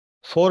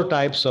four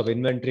types of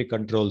inventory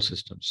control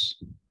systems.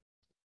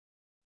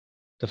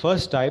 The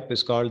first type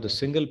is called the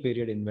single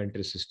period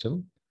inventory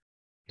system.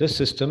 This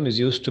system is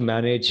used to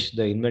manage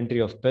the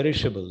inventory of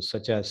perishables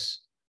such as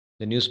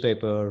the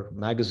newspaper,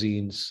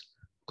 magazines,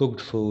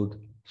 cooked food,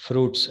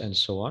 fruits, and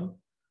so on.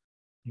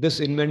 This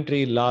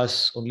inventory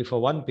lasts only for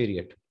one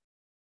period.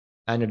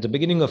 And at the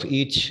beginning of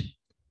each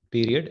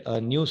period, a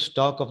new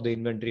stock of the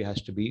inventory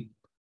has to be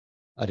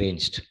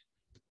arranged.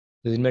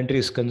 The inventory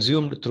is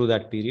consumed through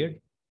that period.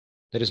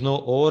 There is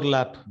no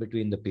overlap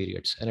between the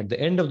periods. And at the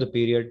end of the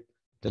period,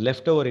 the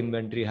leftover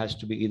inventory has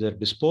to be either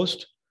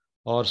disposed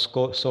or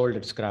sold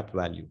at scrap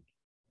value.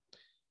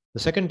 The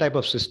second type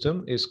of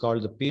system is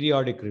called the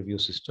periodic review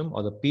system,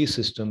 or the P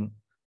system,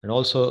 and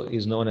also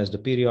is known as the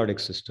periodic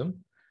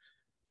system.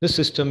 This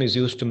system is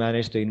used to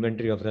manage the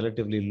inventory of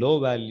relatively low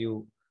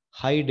value,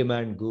 high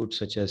demand goods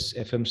such as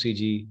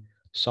FMCG,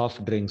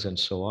 soft drinks, and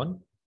so on.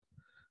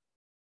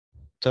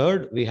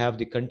 Third, we have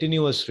the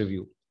continuous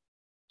review,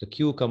 the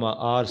Q,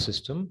 R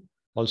system,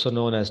 also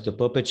known as the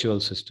perpetual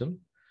system.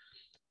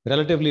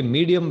 Relatively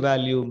medium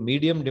value,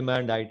 medium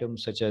demand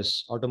items such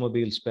as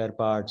automobile spare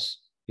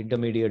parts,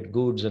 intermediate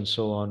goods, and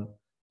so on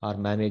are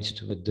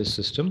managed with this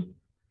system.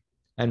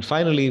 And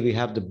finally, we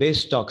have the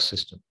base stock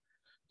system.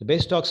 The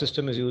base stock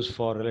system is used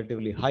for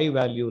relatively high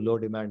value, low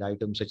demand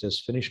items such as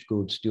finished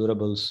goods,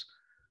 durables,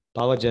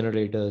 power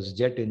generators,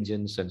 jet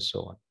engines, and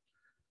so on.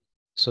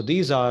 So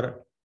these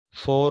are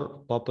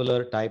four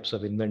popular types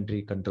of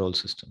inventory control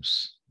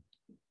systems.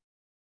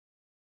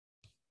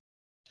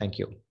 Thank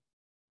you.